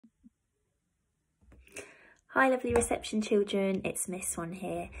Hi lovely reception children, it's Miss Swan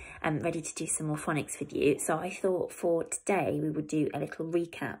here. I'm ready to do some more phonics with you. So I thought for today we would do a little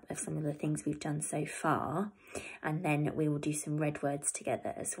recap of some of the things we've done so far, and then we will do some red words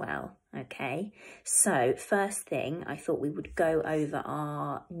together as well, okay? So first thing, I thought we would go over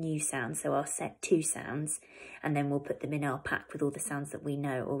our new sounds, so our set 2 sounds, and then we'll put them in our pack with all the sounds that we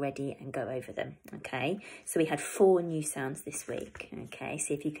know already and go over them, okay? So we had 4 new sounds this week, okay?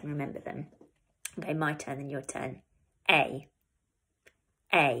 See if you can remember them. Okay, my turn and your turn. A.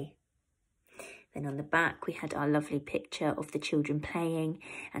 Then on the back, we had our lovely picture of the children playing,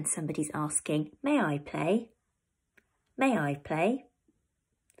 and somebody's asking, may I play? May I play?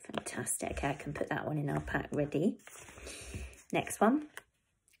 Fantastic. Okay, I can put that one in our pack ready. Next one.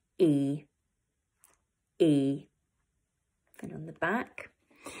 E. Then on the back,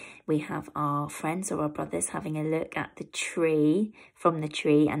 we have our friends or our brothers having a look at the tree, from the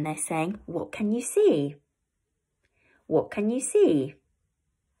tree, and they're saying, what can you see? What can you see?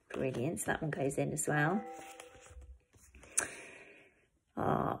 Brilliant, so that one goes in as well.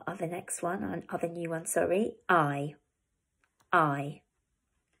 Our other new one, sorry, I. And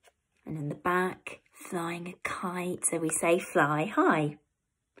on the back, flying a kite, so we say fly high.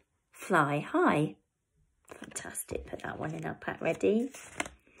 Fly high. Fantastic, put that one in our pack ready.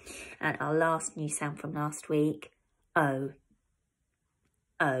 And our last new sound from last week, O.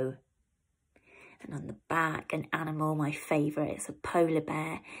 And on the back, an animal, my favourite, it's a polar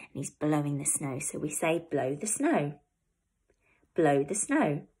bear, and he's blowing the snow. So we say blow the snow. Blow the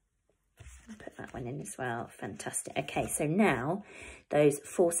snow. I'll put that one in as well. Fantastic. Okay, so now those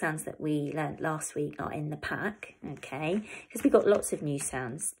 4 sounds that we learnt last week are in the pack, okay? Because we've got lots of new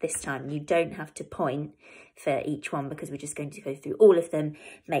sounds this time. You don't have to point for each one because we're just going to go through all of them,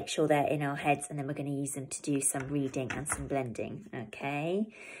 make sure they're in our heads, and then we're going to use them to do some reading and some blending,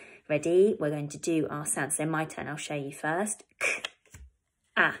 okay? Ready? We're going to do our sounds. So my turn, I'll show you first. K,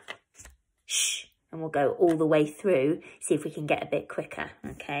 ah, sh. And we'll go all the way through, see if we can get a bit quicker,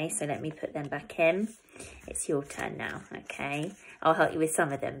 okay? So let me put them back in. It's your turn now, okay? I'll help you with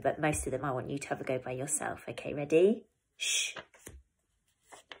some of them, but most of them I want you to have a go by yourself. Okay, ready? Shh.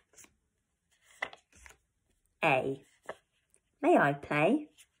 A. May I play?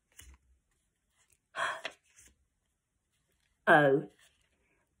 O.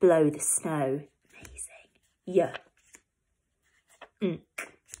 Blow the snow. Amazing. Yeah.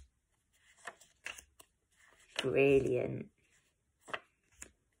 Brilliant.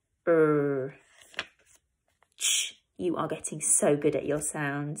 Ch. You are getting so good at your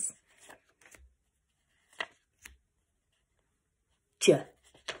sounds. J.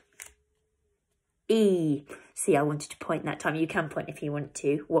 E. See, I wanted to point that time. You can point if you want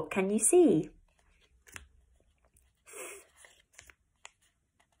to. What can you see?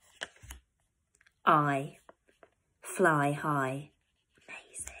 I. Fly high.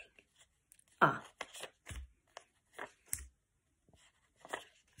 Amazing. Ah.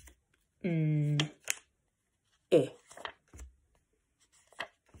 I. X.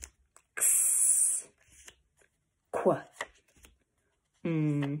 Qu.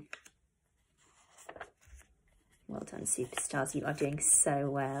 Well done, superstars. You are doing so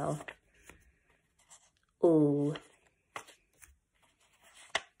well. Ooh.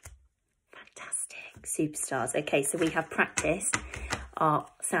 Fantastic. Superstars. Okay, so we have practiced our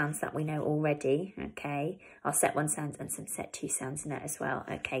sounds that we know already, okay? Our set 1 sounds and some set 2 sounds in there as well,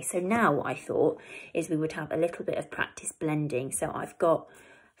 okay? So now what I thought is we would have a little bit of practice blending. So I've got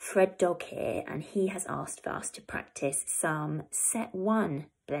Fred Dog here, and he has asked for us to practice some set 1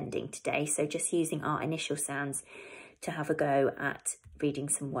 blending today. So just using our initial sounds to have a go at reading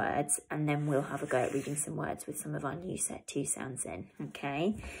some words, and then we'll have a go at reading some words with some of our new set 2 sounds in,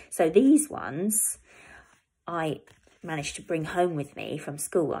 okay? So these ones I managed to bring home with me from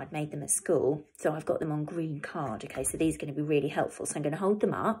school. I'd made them at school, so I've got them on green card, okay? So these are going to be really helpful. So I'm going to hold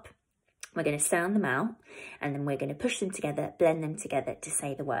them up, we're going to sound them out, and then we're going to push them together, blend them together to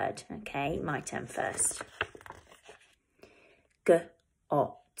say the word, okay? My turn first.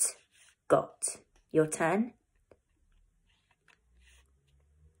 G-ot, got. Your turn.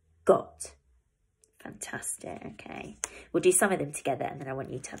 Got. Fantastic, okay. We'll do some of them together, and then I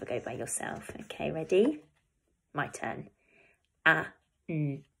want you to have a go by yourself. Okay, ready? My turn. And.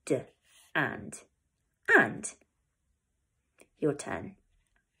 And. Your turn.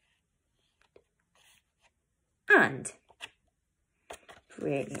 And.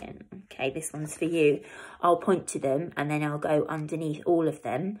 Brilliant. Okay, this one's for you. I'll point to them, and then I'll go underneath all of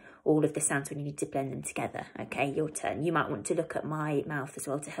them, all of the sounds when you need to blend them together. Okay, your turn. You might want to look at my mouth as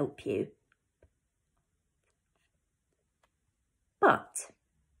well to help you. But.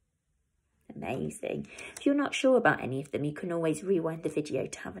 Amazing. If you're not sure about any of them, you can always rewind the video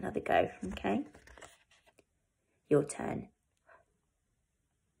to have another go, okay? Your turn.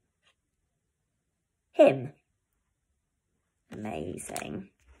 Him. Amazing.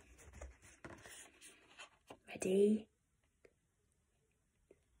 Ready?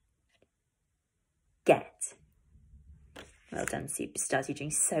 Get. Well done, superstars. You're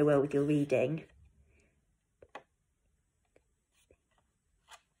doing so well with your reading.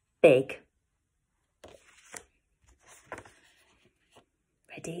 Big.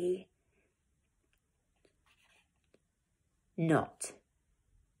 Ready? Not.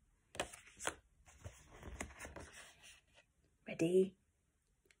 Ready?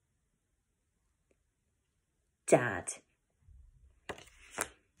 Dad.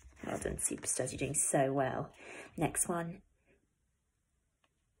 Well done, superstars. You're doing so well. Next one.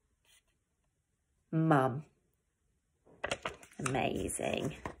 Mum.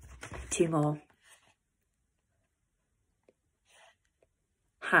 Amazing. 2 more.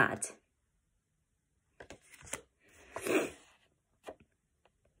 Had.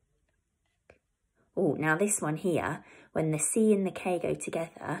 Oh, now this one here, when the C and the K go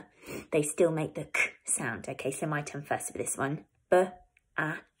together, they still make the K sound. Okay, so my turn first for this one.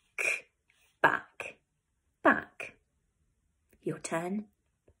 B-A-K. Back. Back. Your turn.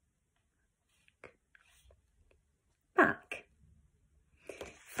 Back.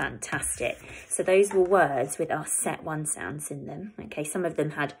 Fantastic. So those were words with our set 1 sounds in them. Okay, some of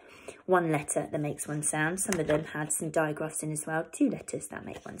them had 1 letter that makes 1 sound. Some of them had some digraphs in as well. 2 letters that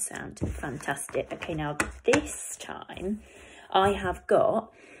make 1 sound. Fantastic. Okay, now this time I have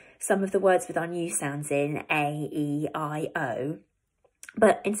got some of the words with our new sounds in, A, E, I, O.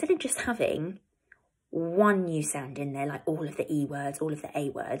 But instead of just having 1 new sound in there, like all of the E words, all of the A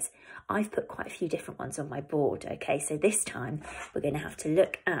words, I've put quite a few different ones on my board. Okay, so this time we're going to have to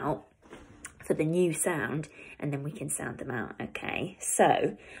look out for the new sound and then we can sound them out. Okay,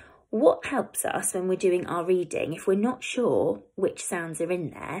 so what helps us when we're doing our reading, if we're not sure which sounds are in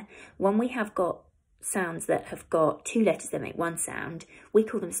there, when we have got sounds that have got 2 letters that make 1 sound, we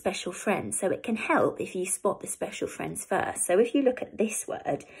call them special friends. So it can help if you spot the special friends first. So if you look at this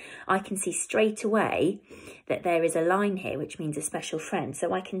word, I can see straight away that there is a line here which means a special friend.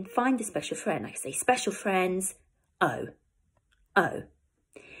 So I can find a special friend. I can say special friends, O, O.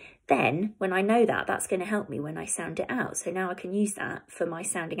 Then when I know that, that's going to help me when I sound it out. So now I can use that for my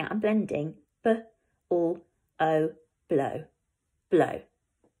sounding out and blending. B, all, O, blow, blow.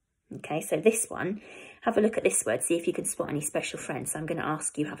 Okay, so this one, have a look at this word, see if you can spot any special friends. So I'm going to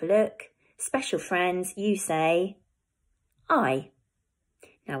ask you, have a look. Special friends, you say I.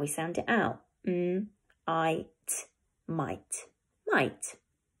 Now we sound it out. I, t, might, might.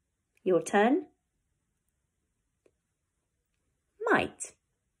 Your turn. Might.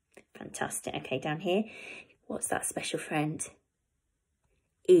 Fantastic. Okay, down here, what's that special friend?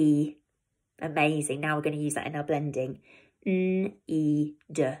 E. Amazing. Now we're going to use that in our blending. N, E,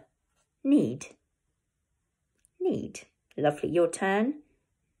 D. Need. Need. Lovely. Your turn.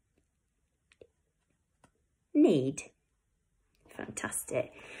 Need.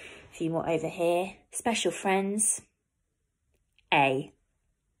 Fantastic. A few more over here. Special friends. A.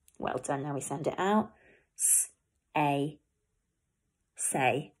 Well done. Now we sound it out. S, A.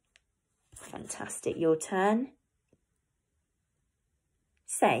 Say. Fantastic. Your turn.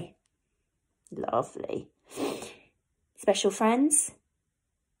 Say. Lovely. Special friends.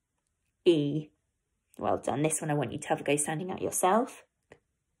 E. Well done. This one I want you to have a go sounding out yourself.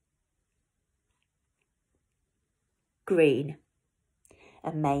 Green.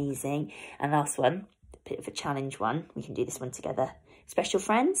 Amazing. And last one, a bit of a challenge one. We can do this one together. Special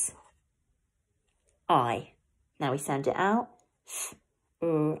friends. I. Now we sound it out.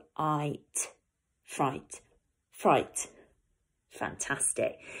 F-R-I-T. Fright. Fright.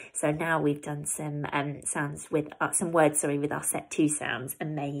 Fantastic. So now we've done some sounds with some words, with our set 2 sounds.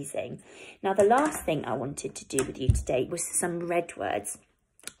 Amazing. Now the last thing I wanted to do with you today was some red words.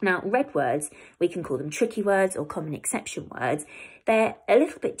 Now red words, we can call them tricky words or common exception words. They're a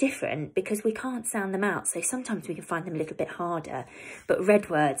little bit different because we can't sound them out. So sometimes we can find them a little bit harder. But red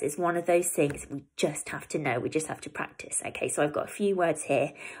words is one of those things we just have to know. We just have to practice. Okay, so I've got a few words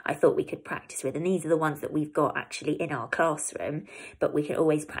here I thought we could practice with. And these are the ones that we've got actually in our classroom. But we can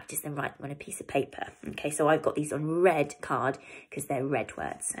always practice them, write them on a piece of paper. Okay, so I've got these on red card because they're red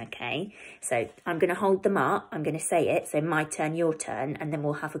words. Okay, so I'm going to hold them up. I'm going to say it. So my turn, your turn. And then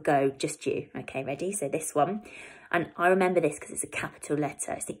we'll have a go, just you. Okay, ready? So this one. And I remember this because it's a capital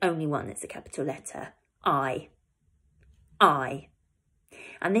letter. It's the only one that's a capital letter. I.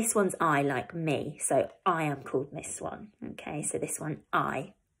 And this one's I like me. So I am called this one. Okay, so this one,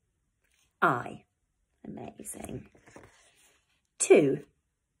 I. I. Amazing. To.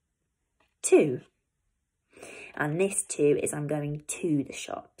 To. And this to is I'm going to the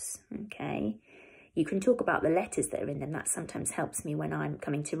shops, okay? You can talk about the letters that are in them. That sometimes helps me when I'm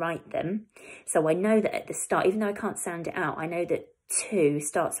coming to write them. So I know that at the start, even though I can't sound it out, I know that to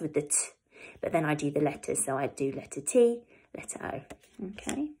starts with the t, but then I do the letters. So I do letter T, letter O,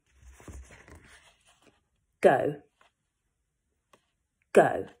 okay? Go.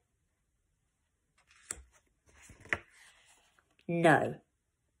 Go. No.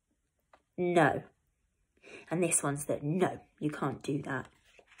 No. And this one's that no, you can't do that.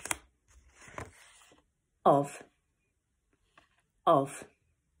 Of. Of.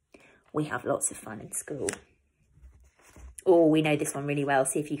 We have lots of fun in school. Oh, we know this one really well.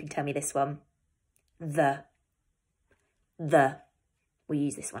 See if you can tell me this one. The. The. We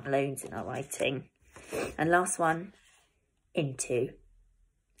use this one loads in our writing. And last one, into.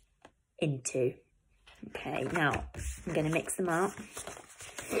 Into. Okay, now I'm going to mix them up.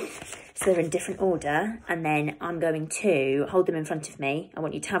 So they're in different order, and then I'm going to hold them in front of me. I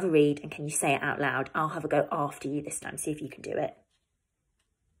want you to have a read, and can you say it out loud? I'll have a go after you this time, see if you can do it.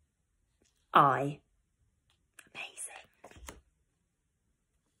 I. Amazing.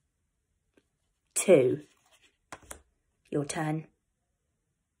 To. Your turn.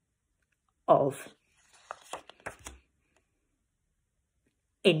 Of.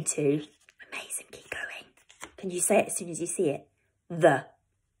 Into. Amazing, keep going. Can you say it as soon as you see it? The.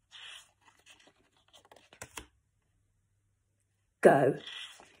 Go.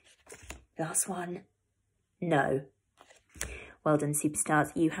 Last one. No. Well done, superstars.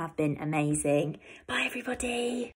 You have been amazing. Bye, everybody.